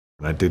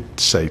I did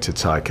say to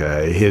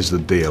Taika, hey, here's the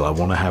deal, I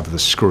want to have the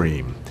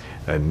scream.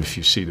 And if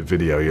you see the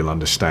video, you'll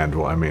understand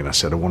what I mean. I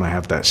said, I want to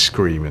have that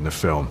scream in the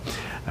film.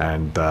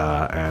 And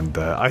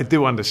I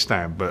do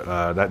understand, but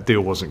that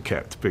deal wasn't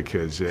kept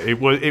because it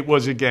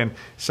was again,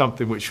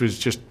 something which was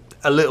just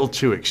a little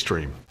too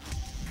extreme.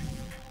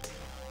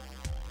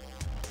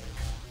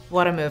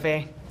 What a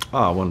movie.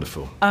 Ah,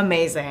 wonderful.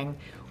 Amazing.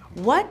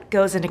 What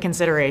goes into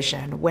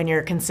consideration when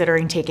you're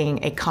considering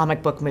taking a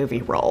comic book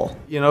movie role?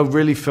 You know,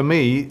 really for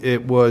me,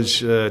 it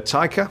was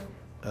Taika.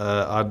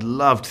 I'd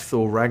loved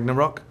Thor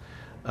Ragnarok,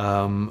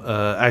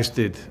 as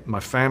did my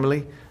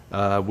family.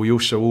 We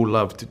also all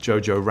loved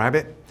Jojo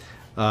Rabbit.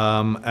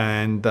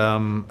 And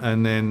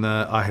then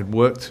I had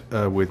worked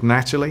with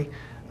Natalie,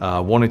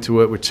 wanted to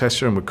work with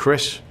Tessa and with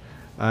Chris.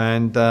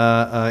 And,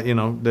 you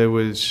know, there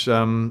was,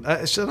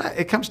 so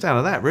it comes down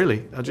to that,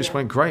 really. I just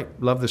went, great,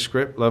 love the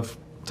script, love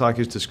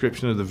Taika's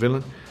description of the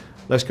villain.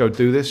 Let's go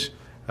do this.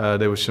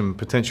 There were some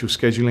potential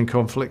scheduling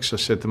conflicts. I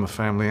said to my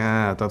family,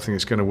 I don't think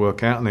it's going to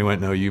work out. And they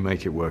went, no, you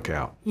make it work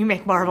out. You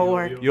make Marvel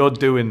work. You're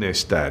doing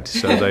this, Dad.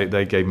 So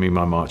they gave me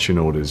my marching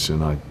orders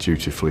and I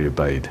dutifully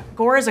obeyed.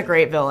 Gorr is a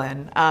great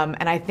villain.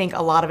 And I think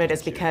a lot of it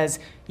is because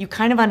you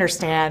kind of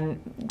understand,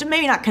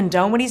 maybe not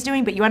condone what he's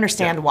doing, but you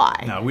understand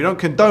why. No, we don't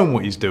condone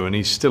what he's doing.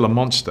 He's still a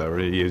monster.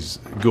 He is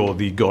Gorr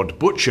the God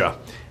Butcher.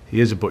 He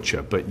is a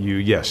butcher, but you,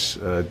 yes,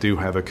 do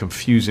have a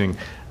confusing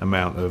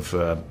amount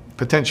of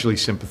potentially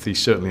sympathy,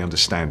 certainly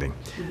understanding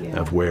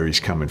of where he's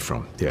coming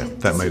from. Yeah,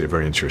 that made it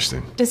very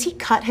interesting. Does he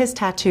cut his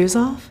tattoos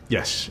off?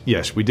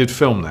 Yes, we did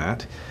film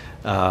that.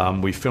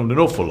 We filmed an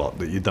awful lot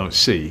that you don't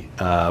see,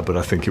 but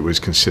I think it was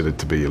considered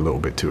to be a little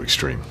bit too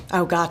extreme.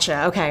 Oh,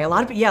 gotcha. Okay, a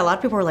lot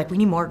of people were like, we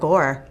need more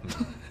gore.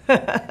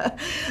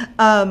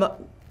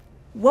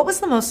 What was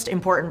the most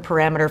important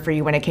parameter for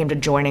you when it came to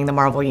joining the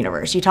Marvel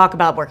Universe? You talk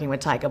about working with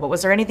Taika, but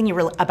was there anything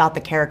about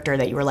the character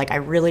that you were like, I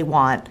really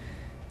want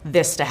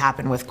this to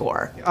happen with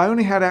Gorr? I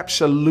only had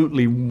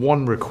absolutely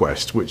one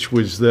request, which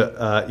was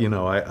that, you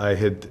know, I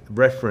had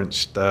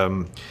referenced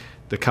the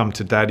Come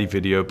to Daddy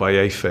video by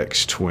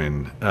Aphex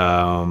Twin,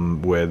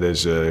 where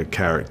there's a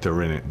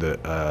character in it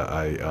that,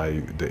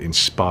 that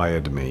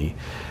inspired me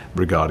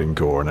regarding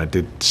Gorr. And I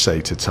did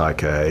say to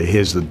Taika, hey,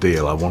 here's the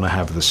deal, I want to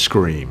have the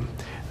scream.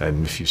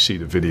 And if you see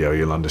the video,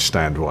 you'll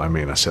understand what I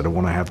mean. I said, I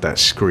want to have that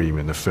scream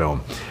in the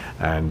film.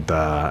 And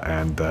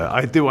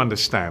I do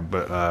understand,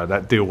 but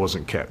that deal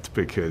wasn't kept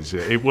because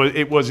it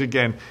was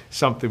again,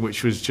 something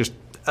which was just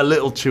a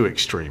little too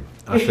extreme,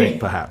 I think,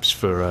 perhaps,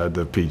 for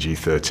the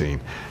PG-13.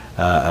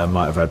 I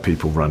might have had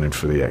people running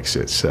for the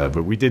exits,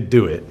 but we did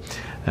do it.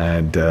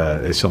 And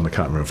it's on the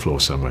cutting room floor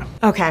somewhere.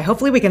 Okay,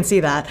 hopefully we can see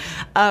that.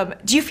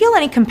 Do you feel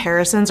any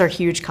comparisons or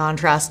huge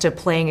contrast to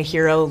playing a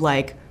hero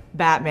like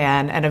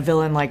Batman and a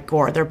villain like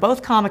Gorr? They're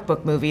both comic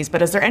book movies,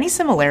 but is there any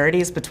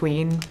similarities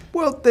between?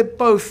 Well, they're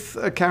both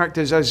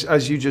characters,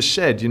 as you just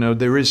said. You know,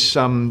 there is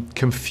some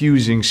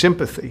confusing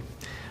sympathy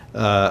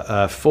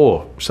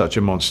for such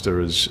a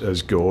monster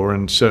as Gorr,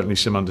 and certainly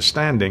some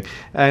understanding.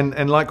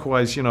 And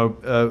likewise, you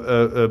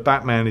know,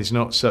 Batman is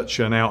not such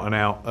an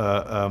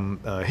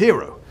out-and-out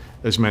hero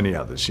as many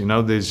others. You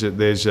know,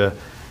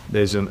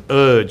 there's an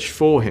urge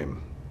for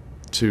him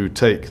to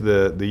take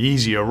the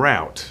easier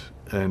route.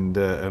 And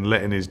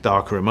letting his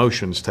darker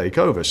emotions take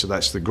over. So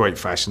that's the great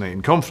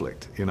fascinating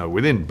conflict, you know,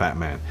 within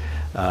Batman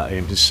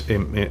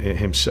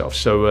himself.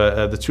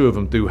 So the two of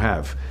them do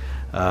have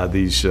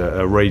these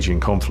raging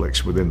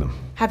conflicts within them.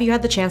 Have you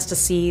had the chance to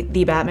see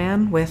The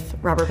Batman with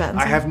Robert Pattinson?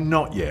 I have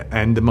not yet,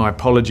 and my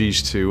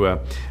apologies to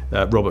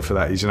Robert for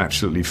that. He's an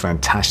absolutely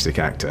fantastic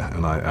actor,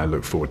 and I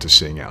look forward to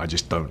seeing it. I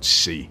just don't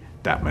see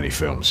that many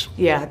films.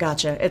 Yeah,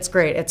 gotcha. It's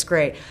great. It's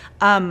great.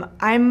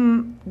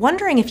 I'm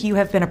wondering if you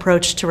have been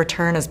approached to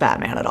return as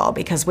Batman at all,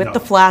 because with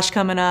The Flash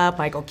coming up,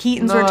 Michael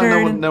Keaton's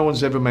return. No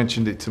one's ever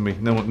mentioned it to me.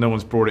 No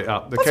one's brought it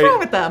up. What's wrong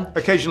with them?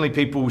 Occasionally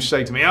people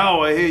say to me,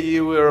 oh, I hear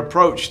you were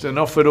approached and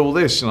offered all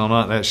this. And I'm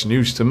like, that's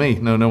news to me.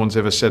 No one's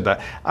ever said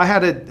that. I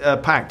had a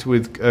pact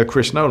with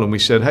Chris Nolan. We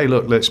said, hey,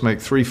 look, let's make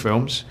 3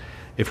 films.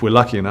 If we're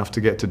lucky enough to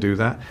get to do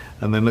that,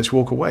 and then let's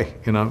walk away.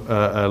 You know,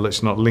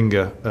 let's not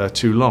linger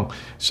too long.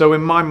 So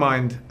in my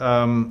mind,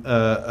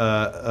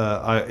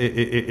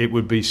 it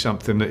would be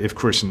something that if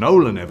Chris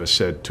Nolan ever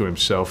said to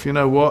himself, you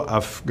know what,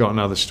 I've got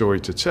another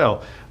story to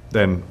tell,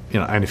 then, you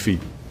know, and if he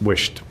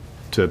wished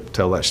to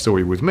tell that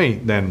story with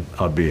me, then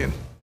I'd be in.